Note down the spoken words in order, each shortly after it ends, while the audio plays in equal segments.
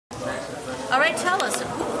All right, tell us,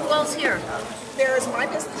 who else here? There's my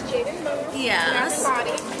business, Jade and Moon. Yes.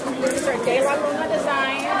 Body. These are De La Luna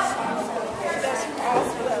designs. There's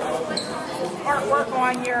also the artwork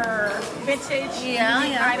on your vintage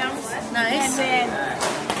items. Nice. And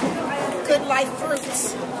then Good Life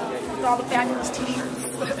Fruits with all the fabulous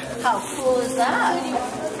t-shirts. How cool is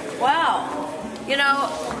that? Wow. You know,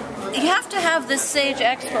 you have to have this SAGE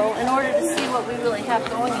Expo in order to see what we really have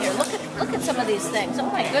going here. Look at some of these things. Oh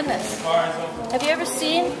my goodness. Have you ever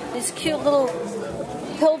seen these cute little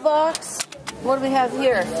pillbox? What do we have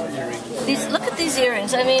here? Look at these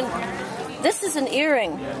earrings. I mean, this is an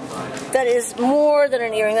earring that is more than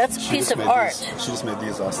an earring. That's a piece of art. She just made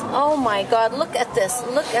these awesome. Oh my God, look at this.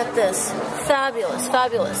 Look at this. Fabulous,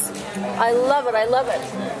 fabulous. I love it, I love it.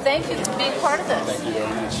 Thank you for being part of this. Thank you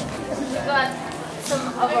very much. We've got some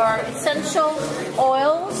of our essential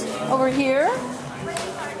oils over here.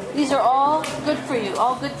 These are all good for you,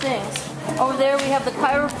 all good things. Over there we have the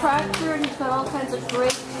chiropractor, and he's got all kinds of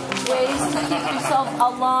great ways to keep yourself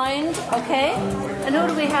aligned, okay? And who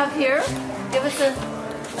do we have here? Give us a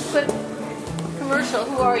quick commercial.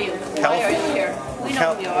 Who are you? Why are you here? We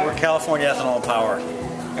know who you are. We're California Ethanol and Power,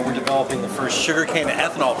 and we're developing the first sugarcane to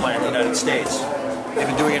ethanol plant in the United States. They've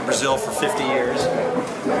been doing it in Brazil for 50 years,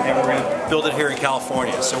 and we're going to build it here in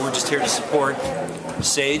California. So we're just here to support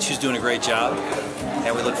SAGE, who's doing a great job,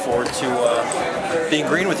 and we look forward to being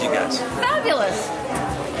green with you guys. Fabulous!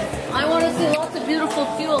 I want to see lots of beautiful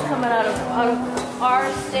fuel coming out of our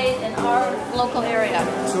state and our local area.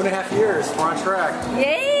 2.5 years, we're on track.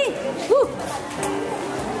 Yay! Woo.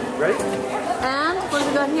 Ready? And what have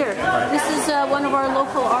we got here? This is one of our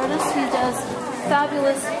local artists. He does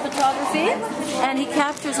fabulous photography, and he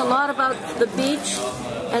captures a lot about the beach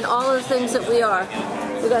and all of the things that we are.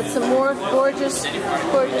 We got some more gorgeous,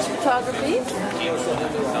 gorgeous photography.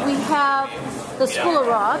 We have the School of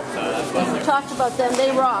Rock. We talked about them.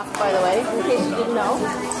 They rock, by the way, in case you didn't know.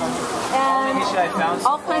 And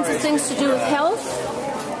all kinds of things to do with health.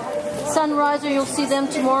 Sunriser, you'll see them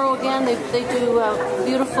tomorrow again. They do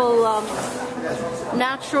beautiful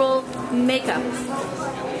natural makeup.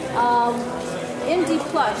 Indie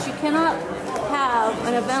Plush. You cannot have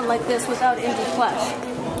an event like this without Indie Plush.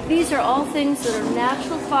 These are all things that are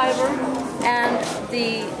natural fiber, and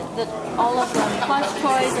all of the plush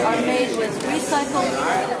toys are made with recycled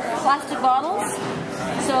plastic bottles.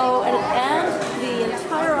 So, and the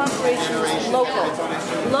entire operation is local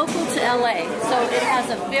to LA. So it has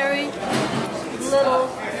a very little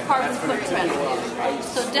carbon footprint.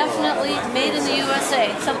 So definitely made in the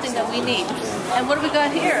USA, something that we need. And what do we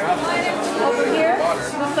got here? Over here,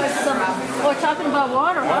 we've got some, we're talking about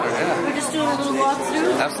water, huh? We're just doing a little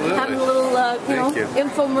walkthrough. Absolutely. Having a little,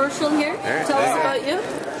 infomercial here. Tell us about you.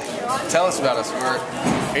 Tell us about us. We're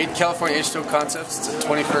 8 California H2O Concepts. It's a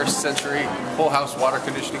 21st century whole house water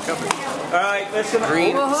conditioning company. All right, listen.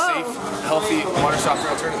 Green, safe, healthy water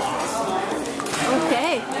softener alternative.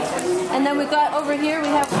 Okay. And then we got over here, we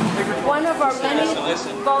have one of our many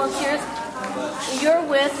volunteers. You're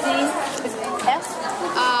with the S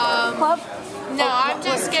Club? No, I'm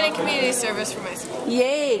just getting community service for my school.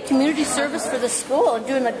 Yay, community service for the school.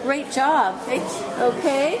 Doing a great job.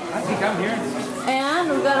 Okay. I think I'm here. And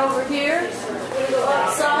we've got over here, we go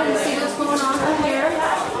outside and see what's going on over here.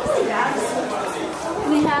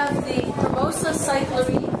 We have the Hermosa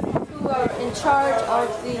Cyclery, who are in charge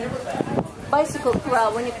of the bicycle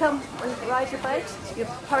corral. When you ride your bike, you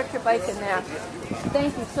park your bike in there.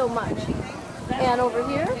 Thank you so much. And over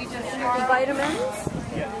here, the vitamins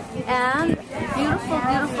and beautiful,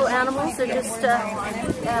 beautiful animals. They're just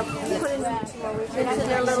put into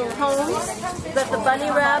their little homes. We've got the bunny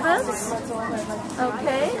rabbits.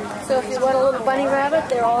 Okay, so if you want a little bunny rabbit,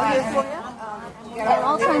 they're all here for you. And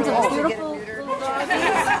all kinds of beautiful little doggies.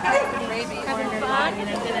 Having fun.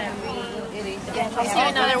 I'll see you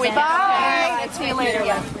another week. Bye. See you later.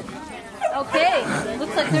 Okay,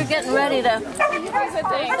 looks like they're getting ready to go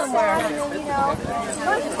somewhere.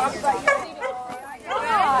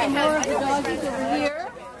 And more of the doggies over here.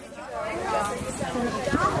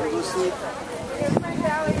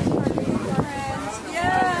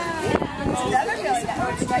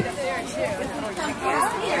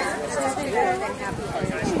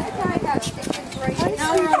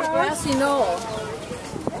 Now we're on the grassy knoll.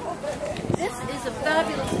 This is a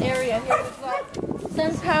fabulous area here. We've got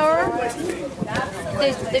sun power.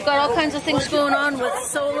 They've got all kinds of things going on with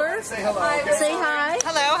solar. Say hi.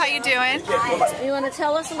 Hello, how you doing? You want to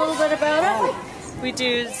tell us a little bit about it? We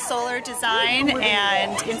do solar design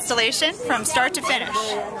and installation from start to finish.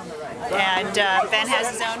 And Ben has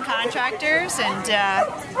his own contractors, and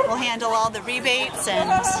we'll handle all the rebates and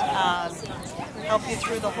help you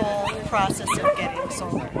through the whole process of getting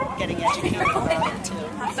solar, getting educated about it too.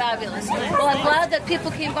 Fabulous. Well, I'm glad that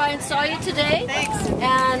people came by and saw you today. Thanks.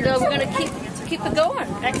 And we're going to keep it going.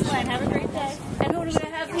 Excellent. Have a great day. And who do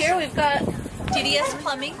we have here? We've got DDS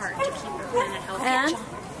Plumbing.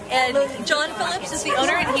 and John Phillips is the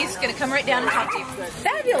owner, and he's going to come right down and talk to you.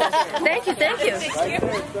 fabulous. Thank you.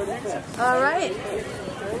 All right.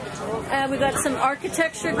 And we got some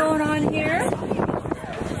architecture going on here.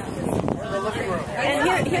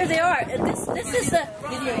 And here they are. This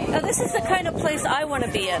is the kind of place I want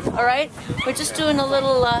to be in. All right. We're just doing a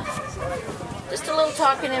little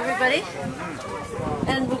talking, everybody.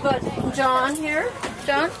 And we've got John here.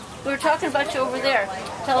 John, we were talking about you over there.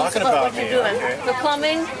 Tell us about what you're doing. Okay. The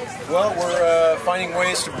plumbing. Well, we're finding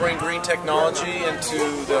ways to bring green technology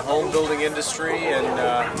into the home building industry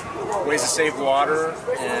and ways to save water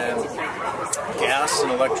and gas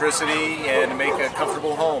and electricity and to make a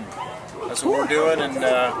comfortable home. That's what we're doing, and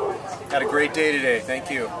had a great day today. Thank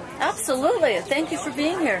you. Absolutely. Thank you for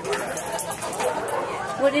being here.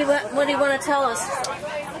 What do you want to tell us?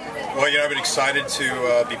 Well, I've been excited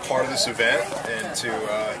to be part of this event and to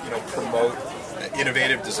promote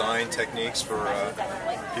innovative design techniques for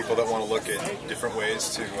people that want to look at different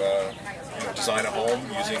ways to design a home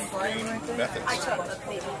using green methods.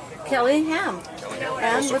 Kelly Ham.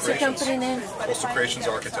 And what's your company name? Coastal Creations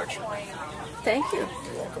Architecture. Thank you. You're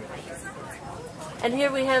welcome. And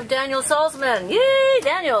here we have Daniel Salzman. Yay,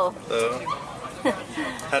 Daniel! Hello.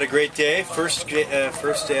 Had a great day. First day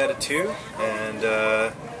out of 2,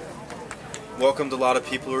 and welcomed a lot of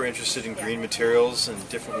people who are interested in green materials and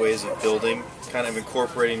different ways of building. Kind of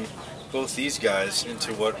incorporating both these guys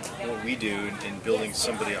into what we do in building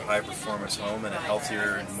somebody a high-performance home and a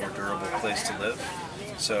healthier and more durable place to live.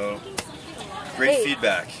 So, great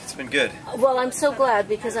feedback. It's been good. Well, I'm so glad,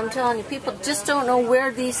 because I'm telling you, people just don't know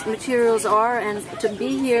where these materials are, and to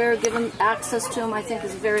be here, give them access to them, I think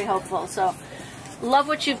is very helpful. So, love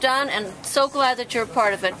what you've done, and so glad that you're a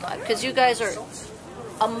part of it, because you guys are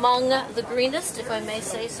among the greenest, if I may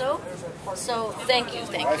say so. So, thank you.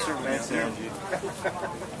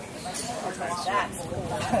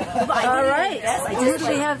 All right. Who do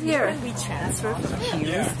we have here? We transfer from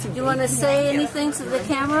here. Do you want to say anything to the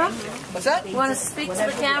camera? What's that? You want to speak to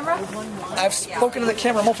the camera? I've spoken to the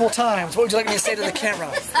camera multiple times. What would you like me to say to the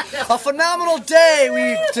camera? A phenomenal day.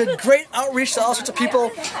 We did great outreach to all sorts of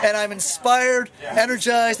people, and I'm inspired,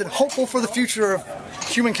 energized, and hopeful for the future of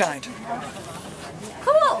humankind.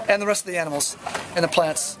 Cool. And the rest of the animals, and the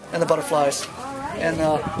plants, and the butterflies, and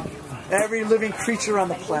every living creature on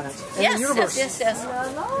the planet, and the universe. Yes.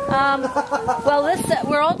 Well,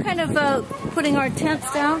 we're all kind of putting our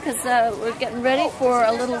tents down, because we're getting ready for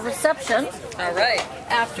a little reception. All right.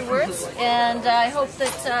 Afterwards, and I hope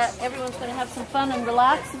that everyone's going to have some fun and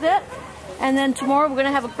relax a bit. And then tomorrow we're going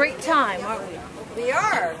to have a great time, aren't we? We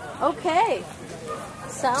are. Okay.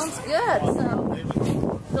 Sounds good. So,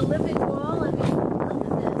 the living wall, I mean, look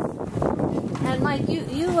at this. And Mike,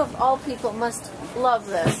 you of all people must love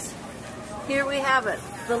this. Here we have it,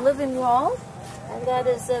 the living wall, and that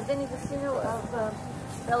is Vinny Vecino of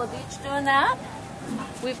Bella Beach doing that.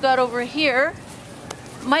 We've got over here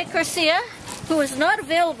Mike Garcia, who is not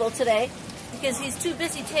available today because he's too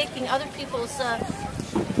busy taking other people's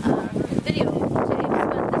video tapes,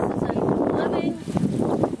 but this is a living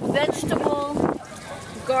vegetable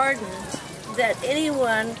garden that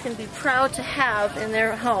anyone can be proud to have in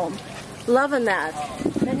their home. Loving that.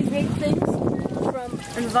 Many great things from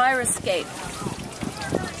Enviroscape.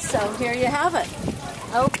 So here you have it.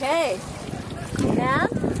 Okay. And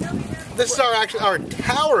this is our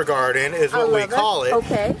tower garden is what we call it.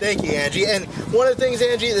 Okay. Thank you, Angie. And one of the things,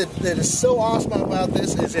 Angie, that is so awesome about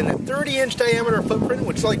this is in a 30-inch diameter footprint,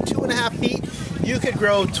 which is like 2.5 feet, you could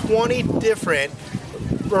grow 20 different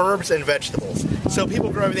herbs and vegetables. So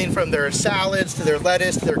people grow everything from their salads to their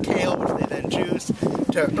lettuce to their kale, which they then juice,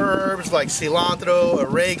 to herbs like cilantro,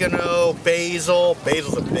 oregano, basil.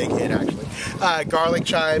 Basil's a big hit, actually. Garlic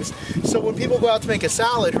chives. So when people go out to make a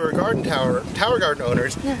salad who are tower garden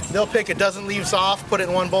owners, they'll pick a dozen leaves off, put it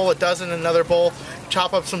in one bowl, a dozen in another bowl,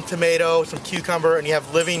 chop up some tomato, some cucumber, and you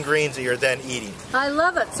have living greens that you're then eating. I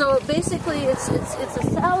love it. So basically it's a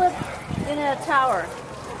salad in a tower.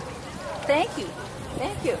 Thank you.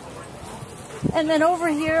 Thank you. And then over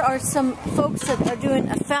here are some folks that are doing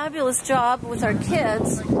a fabulous job with our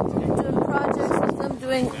kids, doing projects with them,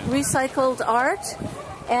 doing recycled art.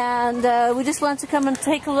 And we just want to come and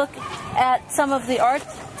take a look at some of the art.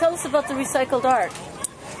 Tell us about the recycled art.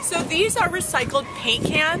 So these are recycled paint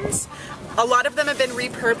cans. A lot of them have been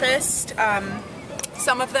repurposed.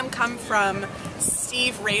 Some of them come from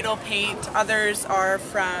Steve Radel Paint. Others are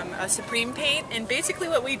from Supreme Paint. And basically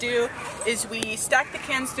what we do is we stack the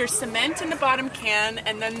cans. There's cement in the bottom can,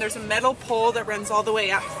 and then there's a metal pole that runs all the way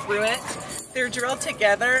out through it. They're drilled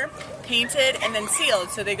together, painted, and then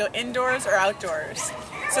sealed, so they go indoors or outdoors.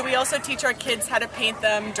 So we also teach our kids how to paint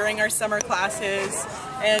them during our summer classes.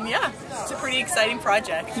 And yeah, it's a pretty exciting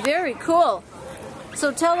project. Very cool.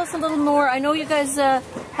 So tell us a little more. I know you guys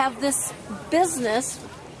have this business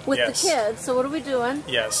with the kids, so what are we doing?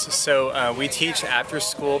 Yes, so we teach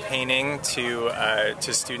after-school painting to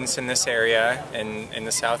students in this area in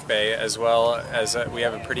the South Bay, as well as we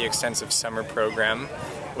have a pretty extensive summer program,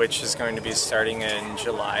 which is going to be starting in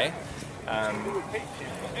July.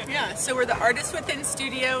 Yeah, so we're the Artists Within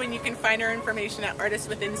Studio, and you can find our information at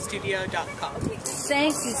artistswithinstudio.com.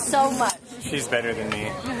 Thank you so much. She's better than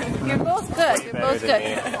me. You're both good. You're both good.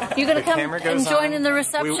 You're going to come and join in the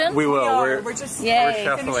reception? We will. We're just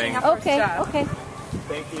shuffling. Okay, okay.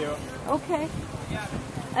 Thank you. Okay.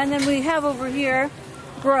 And then we have over here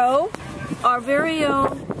Grow, our very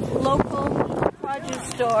own local produce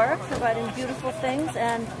store, providing beautiful things.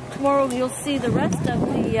 And tomorrow you'll see the rest of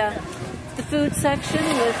the food section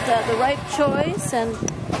with the right choice and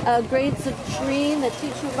grades of green that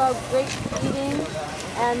teach you about great eating,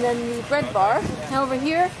 and then the bread bar. And over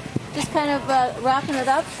here, just kind of wrapping it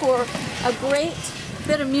up for a great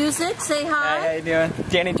bit of music. Say hi. Hi, how you doing?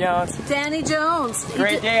 Danny Jones. Danny Jones.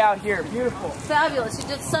 Great day out here. Beautiful. Fabulous. You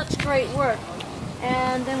did such great work.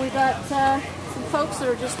 And then we got some folks that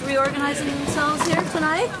are just reorganizing themselves here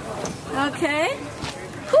tonight. Okay.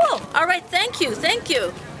 Cool. All right. Thank you. Thank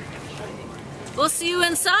you. We'll see you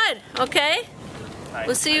inside, okay?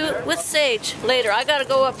 We'll see you with Sage later. I gotta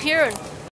go up here and